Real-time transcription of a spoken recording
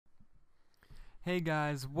Hey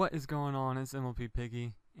guys, what is going on? It's MLP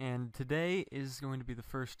Piggy, and today is going to be the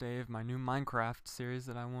first day of my new Minecraft series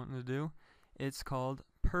that I want to do. It's called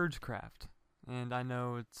Purge Craft, and I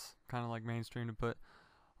know it's kind of like mainstream to put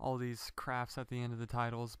all these crafts at the end of the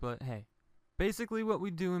titles, but hey. Basically what we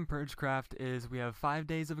do in Purge Craft is we have 5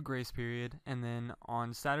 days of a grace period, and then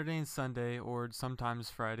on Saturday and Sunday, or sometimes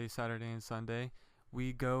Friday, Saturday, and Sunday,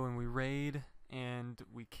 we go and we raid, and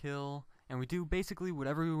we kill, and we do basically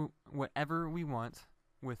whatever we want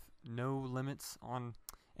with no limits on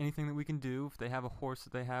anything that we can do. If they have a horse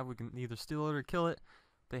that they have, we can either steal it or kill it.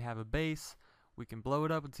 If they have a base, we can blow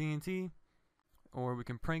it up with TNT, or we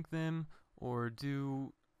can prank them, or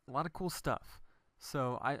do a lot of cool stuff.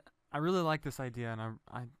 So I really like this idea, and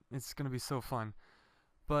it's going to be so fun.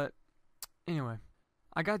 But anyway,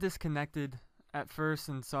 I got disconnected at first,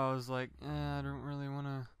 and so I was like, I don't really want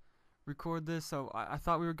to record this. So I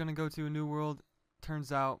thought we were going to go to a new world.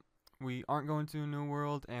 Turns out we aren't going to a new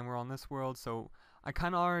world, and we're on this world. So I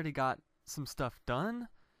kind of already got some stuff done,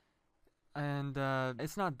 and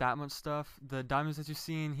it's not that much stuff. The diamonds that you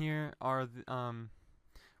see in here are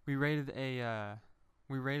we raided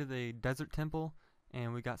a desert temple,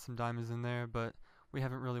 and we got some diamonds in there, but we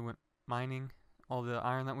haven't really went mining. All the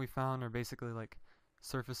iron that we found are basically like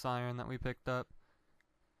surface iron that we picked up.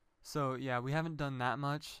 So yeah, we haven't done that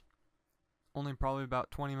much. Only probably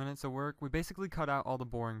about 20 minutes of work. We basically cut out all the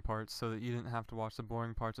boring parts so that you didn't have to watch the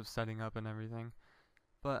boring parts of setting up and everything.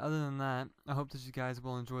 But other than that, I hope that you guys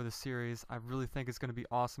will enjoy the series. I really think it's going to be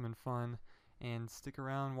awesome and fun. And stick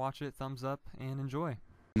around, watch it, thumbs up, and enjoy.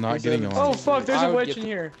 Not getting on. Oh fuck, there's a witch in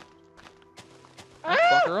here.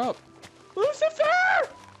 Fuck her up. Lucifer!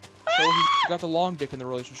 So he's got the long dick in the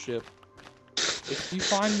relationship. If you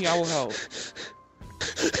find me, I will help.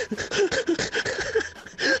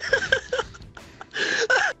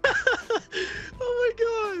 Oh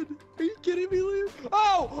my god! Are you kidding me, Luke?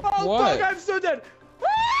 Oh What? fuck, I'm so dead.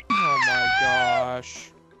 Oh my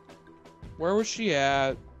gosh. Where was she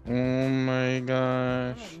at? Oh my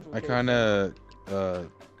gosh. I kinda,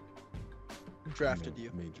 drafted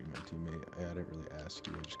you. made you my teammate. I didn't really ask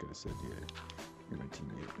you, I just kinda said, yeah, you're my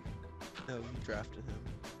teammate. No, you drafted him.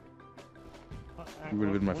 You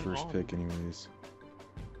would've been my first pick anyways.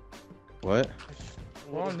 What?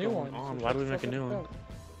 We're on a new one. Why do we make a new one?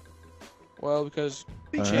 Well, because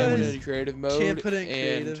Because Chan put it in creative mode, can't put it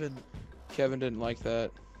in and creative, and Kevin didn't like that.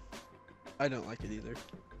 I don't like it either.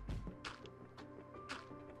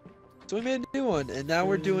 So we made a new one, and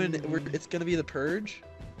now it's gonna be the Purge,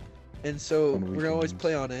 and so On the we're gonna always weekends.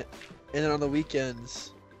 play on it, and then on the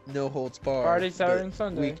weekends, no holds barred. Friday, Saturday, but and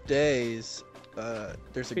Sunday. Weekdays,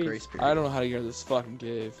 there's a Peace. grace period. I don't know how to get out of this fucking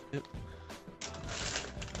cave.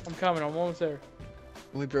 I'm coming, I'm almost there.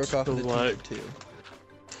 We broke off So into what? team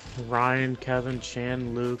 2. Ryan, Kevin,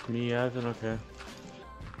 Chan, Luke, me, Evan. Okay. And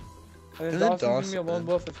then And then Dawson's gonna be a Dawson, lone then.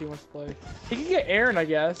 wolf if he wants to play. He can get Aaron, I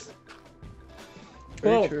guess.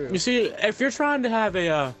 Very Well, true. you see, if you're trying to have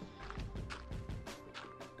a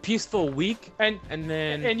peaceful week, And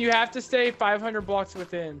then you have to stay 500 blocks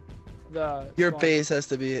within the Your spawn. base has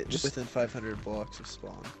to be Just- within 500 blocks of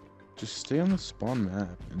spawn. Just stay on the spawn map,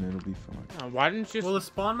 and it'll be fine. why didn't you? Well, the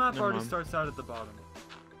spawn map Never already mind. starts out at the bottom.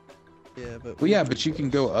 Yeah, but Well, yeah, but you can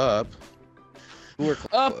go up. we're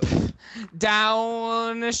Up, close.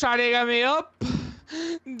 down, shawty got me up,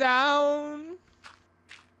 down.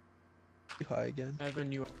 Too high again.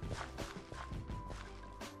 Evan, you.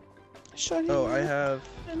 Shawty Oh, I have.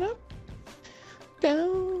 and up,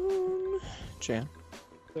 down. Chan,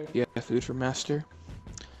 yeah, food for master.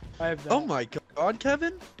 I have that. Oh my god,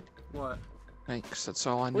 Kevin! What? Thanks, that's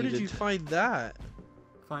all I Where needed. did you find that?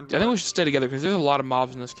 Find I think we should stay together because there's a lot of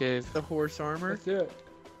mobs in this cave. The horse armor? Let's do it.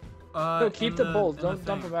 what? No, keep In the bulls. in the Don't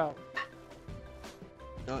dump thing. them out.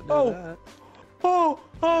 Not know Oh. that.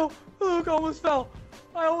 Oh, Luke, I almost fell.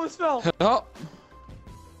 I almost fell. Oh,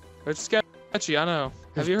 it's sketchy. I know.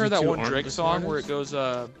 Have you heard Did that you one arm Drake the song where corners? it goes,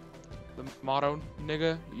 the motto,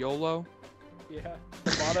 nigga, YOLO? Yeah,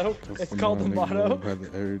 the motto. That's It's called the nigga motto. by the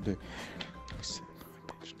every day.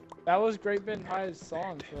 That was Great Ben High's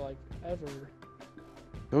song for like ever.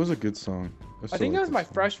 That was a good song. I think that was my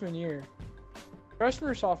freshman year. Freshman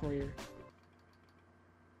or sophomore year.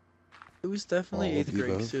 It was definitely All of 8th the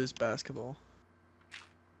grade, above. so it was basketball.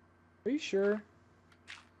 Are you sure?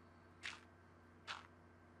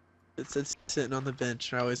 It said sitting on the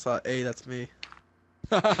bench, and I always thought, hey, that's me.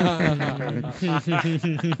 Brandon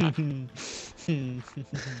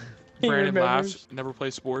remembers. laughs, never play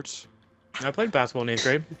sports. I played basketball in 8th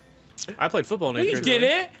grade. I played football in No, 8th you grade.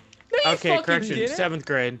 didn't. No, you Okay, fucking correction. didn't. 7th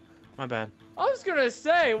grade. My bad. I was gonna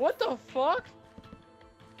say, what the fuck?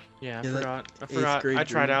 Yeah, I Yeah, that forgot. I 8th forgot. grade I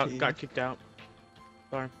tried dream out, team. got kicked out.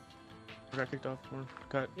 Sorry. I got kicked off. Or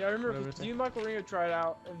cut. Yeah, I remember Whatever it's you and Michael Ringo tried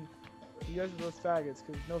out, and you guys were both faggots.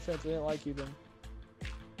 Cause no offense, I didn't like you then.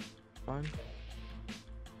 Fine.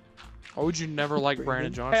 Why would you never like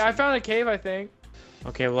Brandon Johnson? Hey, I found a cave, I think.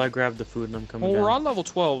 Okay, well I grabbed the food and I'm coming Well, down. we're on level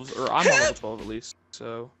 12, or I'm on level 12 at least,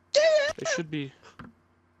 so it should be.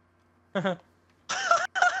 I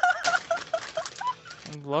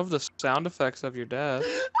love the sound effects of your dad.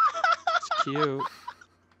 It's cute.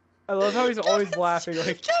 I love how he's always laughing.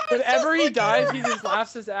 Like whenever he dies, he just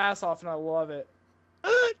laughs his ass off, and I love it.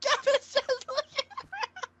 Kevin's just looking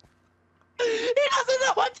around. He doesn't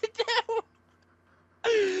know what to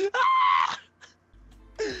do.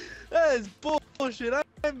 That is bullshit.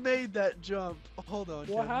 I made that jump. Hold on.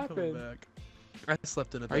 What Kevin, I'm coming happened? back. I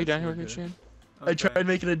slept in a bed. Are you down here so with me, good. Shane? I tried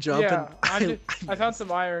making a jump Yeah, and I found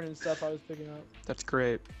some iron and stuff I was picking up. That's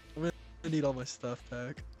great. I need all my stuff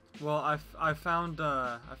back. Well, I found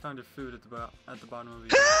your food at the bottom of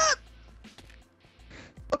the.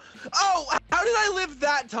 Oh, how did I live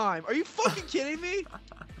that time? Are you fucking kidding me?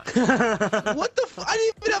 What the I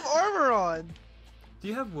didn't even have armor on. Do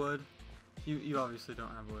you have wood? You obviously don't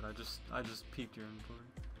have wood. I just peeked your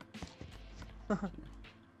inventory.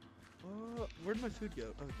 Where'd my food go?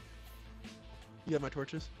 Oh. You got my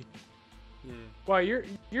torches? Yeah. Wow, you're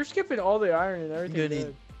skipping all the iron and everything. Gonna good.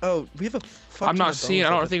 need- Oh, we have a fuck I'm ton not of seeing. I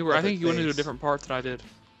bones don't up think. at I think you went into a base. different part than I did.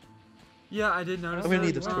 Yeah, I did notice. I'm gonna that.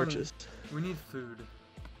 need those Wow. torches. We need food.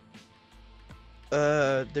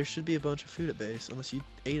 There should be a bunch of food at base, unless you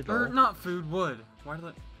ate it Or all. not food, wood. Why did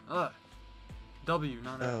I? W,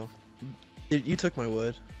 not F. Oh. You took my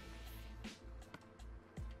wood.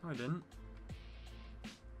 No, I didn't.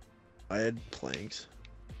 I had planks.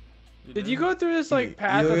 Did you didn't? go through this like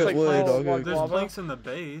path you that's got like wood, full I'll of go like, There's lava? planks in the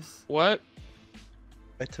base. What?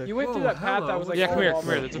 I took. You went through Whoa, that path that hello. was like Yeah, full come here. of Come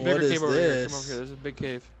here. lava. There's a What bigger is cave over here. Come this? over here. There's a big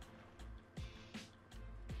cave.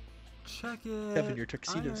 Check it. Kevin, your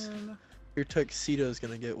tuxedos. Iron. Your tuxedo's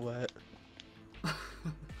gonna get wet.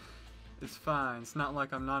 It's fine. It's not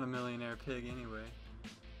like I'm not a millionaire pig anyway.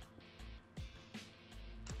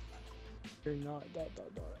 You're not.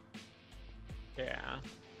 Yeah.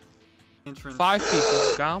 Entrance. 5 people.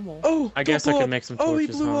 Gomel. Oh! I don't guess I blow could up. make some Oh, he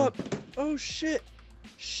torches, blew huh? up. Oh shit!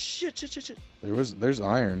 Shit! There's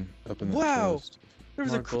iron up in the Wow. chest. There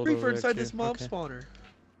was a More gold creeper over there, inside too. this mob Okay. spawner.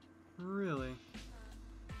 Really?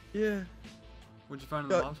 Yeah. What'd you find in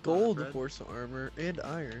the mob Got spawner, gold Fred? horse armor and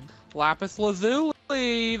iron. Lapis lazuli,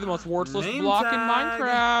 the most worthless Name block tag. in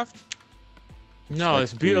Minecraft. No, Like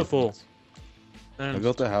it's beautiful. I And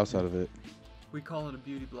built a house out of it. We call it a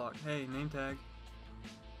beauty block. Hey, name tag.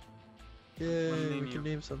 Yeah, name we you? can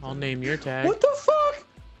name something. I'll name your tag. What the fuck?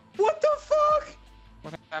 What the fuck?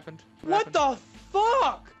 What happened? What happened? the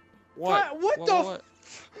fuck? What? What the? What?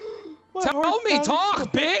 What Tell horse me, found-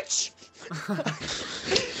 talk, bitch!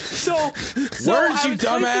 So Words, I you was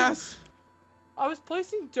dumbass! I was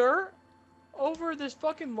placing dirt over this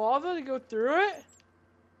fucking lava to go through it,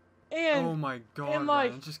 and Oh my god, like-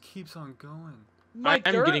 Ryan, it just keeps on going. my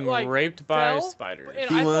I'm dirt getting like raped by fell, spiders. and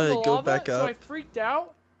Do you I fell wanna in the go lava, back so I up? freaked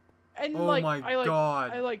out, and Oh like my I like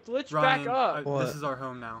god. I like glitched Ryan, back up. What? this is our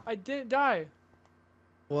home now. I didn't die.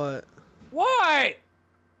 What? Why?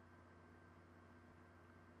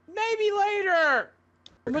 Maybe later.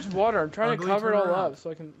 Too much water. I'm trying to Ugly, cover it turn all around. up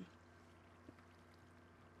so I can.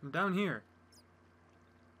 I'm down here.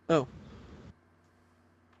 Oh.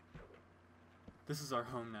 This is our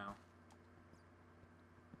home now.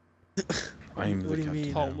 I'm What do the you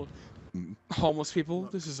mean? captain now. Homeless people,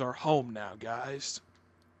 this is our home now, guys.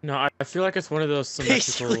 No, I feel like it's one of those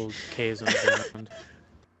Basically. symmetrical caves on the ground.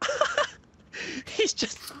 He's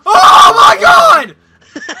just. Oh my god!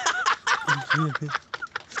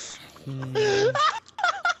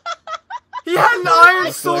 He had an iron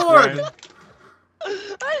I feel like sword! Ryan-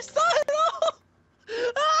 I saw it all.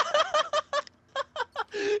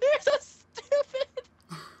 You're so stupid.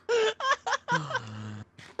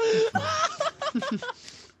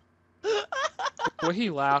 When he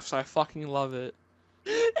laughs, I fucking love it.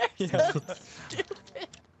 Yeah.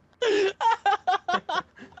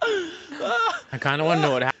 I kind of want to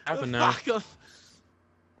know what happened now. Fuck him.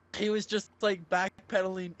 He was just like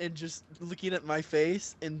backpedaling and just looking at my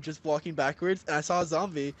face and just walking backwards, and I saw a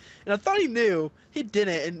zombie, and I thought he knew. He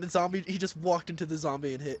didn't, and the zombie, he just walked into the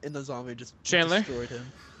zombie and hit, and the zombie just Chandler? destroyed him.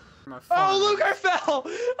 My Oh, farm. Luke, I fell.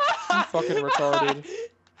 You fucking retarded.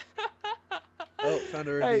 Oh, found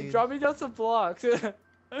a Hey, ravine. drop me down some blocks.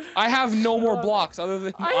 I have no more blocks other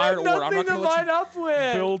than I iron have ore. I'm nothing not to gonna let line up you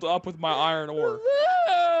with. build up with my iron ore.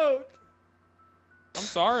 Luke! I'm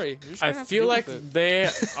sorry. You're just I gonna have to feel deal like with it. they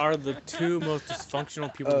are the two most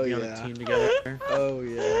dysfunctional people Oh, to be on yeah. a team together. Oh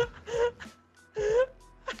yeah.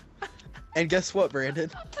 And guess what, Brandon?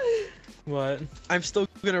 What? I'm still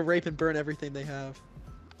gonna rape and burn everything they have.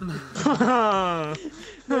 I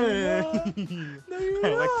No, you're not. No,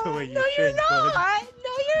 you're like not. the way you No, you're think, bud. not.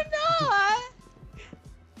 No, you're not.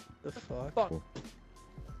 The fuck? Fuck.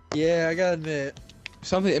 Yeah, I gotta admit.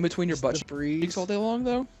 Something in between your Just butt the breeze. cheeks all day long,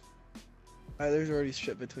 though? There's already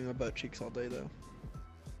shit between my butt cheeks all day, though.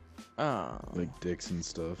 Oh. Like dicks and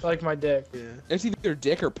stuff. Like my dick. Yeah. It's either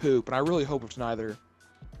dick or poop, and I really hope it's neither.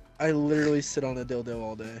 I literally sit on a dildo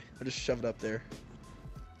all day. I just shove it up there.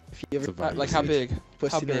 If you It's ever a vibe. Like, how big?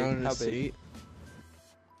 pussy big? around in How a big? seat,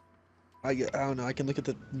 I don't know. I can look at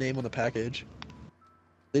the name on the package.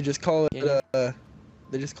 They just call it Yeah.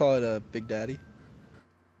 they just call it a Big Daddy.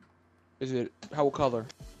 Is it, how color?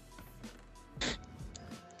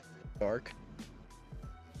 Dark.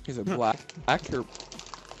 Is it black? Black or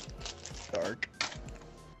Dark.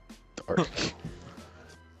 Dark.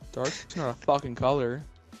 dark? It's not a fucking color.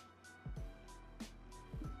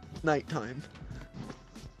 Nighttime.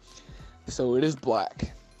 So it is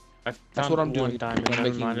black. I That's found what I'm one doing. diamond. I'm Never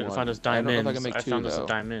making mind. I one. found us I don't know if I diamonds. can make I two, found us though. a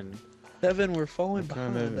diamond. Seven, we're falling I'm kind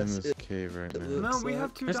of behind. in That's this it. cave right It now. looks No, we like.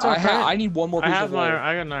 have 2 It's diamonds. I need one more I piece have of my. wool.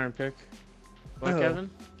 I got an iron pick. What, Oh. Kevin?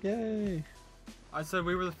 Yay. I said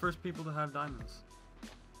we were the first people to have diamonds.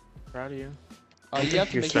 Proud of you. You have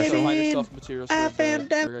to You're make special. yourself find yourself materials for I a found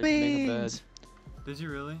bed. For, like, make a bed. diamonds. Did you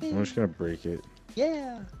really? I'm just gonna break it.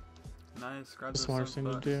 Yeah. Nice. Grab The those smartest thing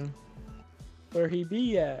to $7. do. Where he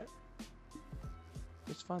be at?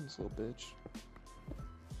 Let's find this little bitch.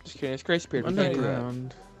 Just kidding, it's Grace Period. We can't do that.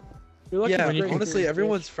 Underground. You're lucky Yeah, when you Grace honestly, Period,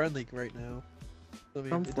 everyone's friendly right now. I mean,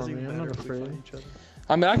 Come it for doesn't me, even I'm matter not if we find afraid. each other.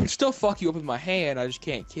 I mean, I can still fuck you up with my hand, I just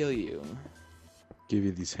can't kill you. Give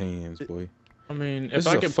you these hands, boy. I mean, This if is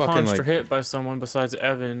I a get fucking, punched or like- hit by someone besides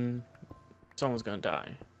Evan, someone's gonna die.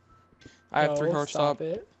 I have No, 3 hearts. Stop.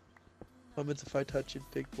 it. Comments if I touch you,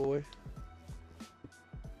 big boy.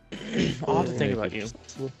 I'll have to think about you.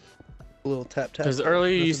 A little tap tap. Because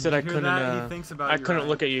earlier you Nothing. said I Did you hear couldn't. that? He thinks about I you, couldn't Ryan.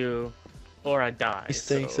 look at you, or I'd die. He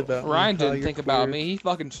thinks so- about Ryan how didn't you're think about queer. me. He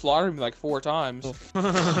fucking slaughtered me like 4 times. Yeah,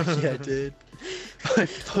 I did. I What?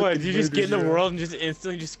 fucking Did you just get in the murdered you. world and just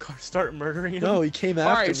instantly just start murdering him? No, he came after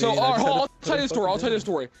Alright, me. so and I tried to I'll put tell you him the story. I'll fucking tell you the down.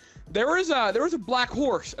 story. There was a black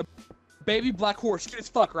horse, a baby black horse, cute as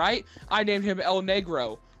fuck, right? I named him El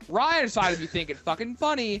Negro. Ryan decided to be thinking fucking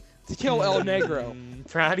funny to kill El Negro.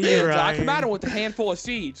 Proud of you, And I Ryan. come at him with a handful of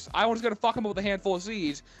seeds. I was gonna fuck him up with a handful of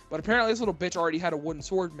seeds, but apparently this little bitch already had a wooden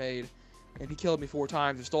sword made, and he killed me 4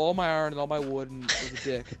 times. And stole all my iron and all my wood and was a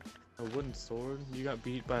dick. A wooden sword? You got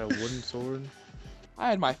beat by a wooden sword? I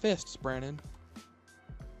had my fists, Brandon.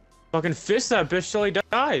 Fucking fist that bitch till he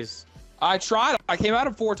dies. I tried. I came at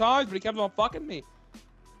him 4 times, but he kept on fucking me.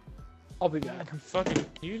 I'll be back. Fucking,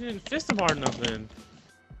 you didn't fist him hard enough then.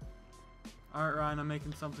 Alright, Ryan, I'm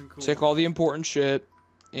making something cool. Take all the important shit,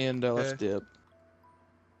 and let's Okay. dip.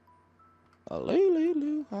 Loo loo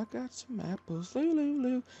loo, I got some apples. Loo loo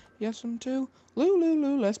loo, yes some too. Loo loo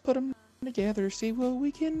loo, let's put them together, see what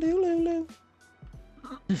we can do. Loo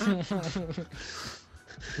loo.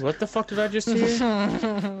 What the fuck did I just hear?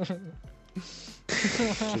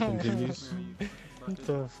 She continues. What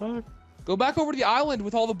the fuck? Go back over to the island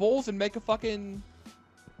with all the bowls and make a fucking.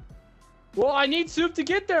 Well, I need soup to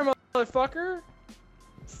get there, motherfucker.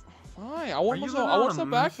 Fine, I Are want you some. living I on want a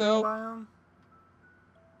some back moonshine though. biome?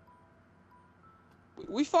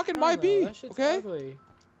 We fucking I might don't know, be. that shit's Okay. ugly.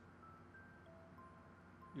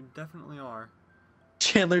 You definitely are.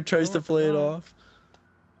 Chandler tries No, to it's play it not. off.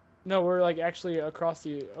 No, we're like actually across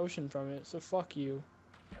the ocean from it, so fuck you.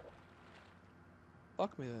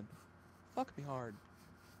 Fuck me then. Fuck me hard.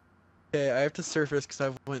 Okay, I have to surface because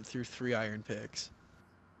I went through 3 iron picks.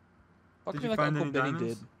 Fuck Did me you like find Uncle any Benny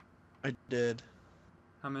diamonds? did. I did.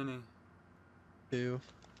 How many? 2.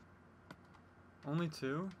 Only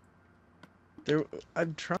 2? There,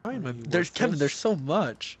 I'm trying. Are you There's Kevin. worthless? There's so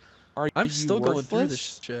much. Are I'm you still going through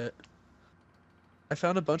this worthless? shit. I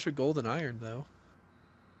found a bunch of gold and iron though,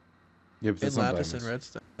 Yeah, but and that's not lapis and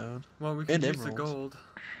diamonds. redstone. Well, we can And use the emeralds. gold.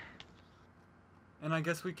 And I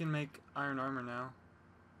guess we can make iron armor now.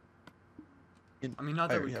 And I mean,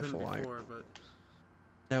 not I that we already have couldn't full iron. before, but...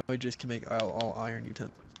 Now we just can make all iron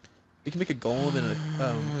utensils. We can make a golem and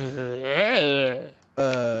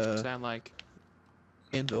a Sound like.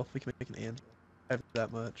 anvil. We can make an anvil. I have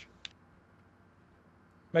that much.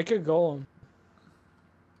 Make a golem.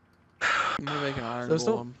 I'm gonna make an iron Those golem.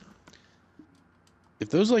 don't- If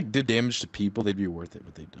those like did damage to people, they'd be worth it,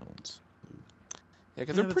 but they don't. Yeah, because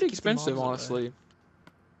Yeah, they're but pretty to keep the expensive, mobs away. honestly.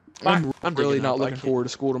 I'm I'm digging really up, not I looking can't- forward to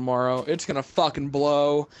school tomorrow. It's gonna fucking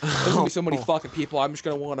blow. There's gonna be so many Oh. fucking people. I'm just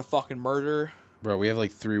gonna want to fucking murder. Bro, we have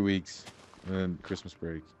like 3 weeks, and then Christmas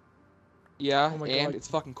break. Yeah, Oh my and God. it's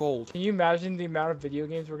fucking cold. Can you imagine the amount of video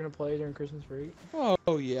games we're gonna play during Christmas break?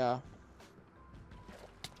 Oh yeah.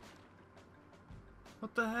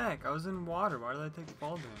 What the heck? I was in water. Why did I take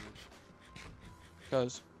fall damage?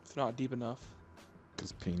 Because it's not deep enough.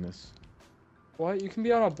 His penis. What? You can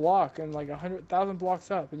be on a block and like 100,000 blocks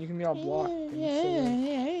up, and you can be on a block. And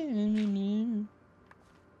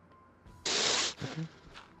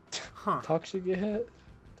Huh. talk shit, get hit.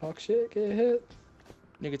 Talk shit, get hit.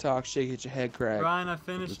 Nigga talk shit, get your head cracked. Ryan, I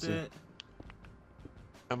finished That's it. it.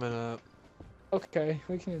 Coming up. Okay,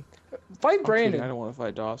 we can fight I'm kidding, Brandon. I don't want to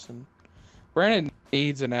fight Dawson. Brandon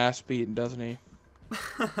needs an ass beating, doesn't he?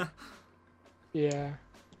 Yeah.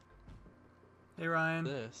 Hey Ryan,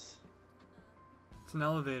 This. it's an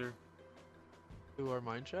elevator. To our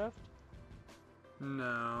mineshaft?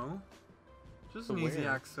 No. Just To an easy where?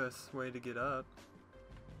 access way to get up.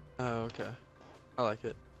 Oh, okay. I like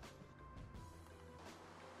it.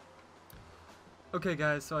 Okay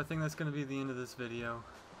guys, so I think that's going to be the end of this video.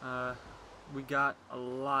 We got a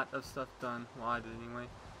lot of stuff done. Well, I did anyway.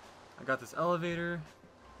 I got this elevator,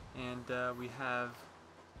 and we have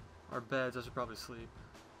our beds. I should probably sleep.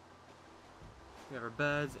 We have our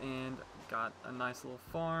beds and got a nice little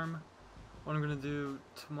farm. What I'm going to do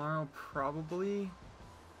tomorrow probably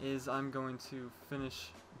is I'm going to finish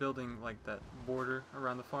building like that border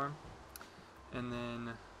around the farm, and then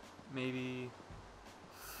maybe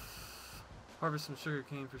harvest some sugar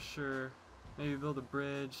cane for sure. Maybe build a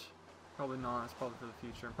bridge. Probably not. It's probably for the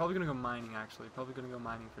future. I'm probably gonna go mining actually. Probably gonna go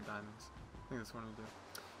mining for diamonds. I think that's what I'm gonna do.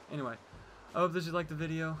 Anyway, I hope that you liked the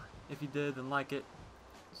video. If you did, then like it,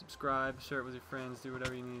 subscribe, share it with your friends, do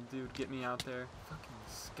whatever you need to do to get me out there. Fucking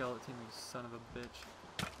skeleton, you son of a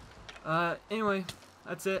bitch. Anyway,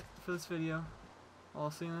 that's it for this video.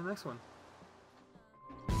 I'll see you in the next one.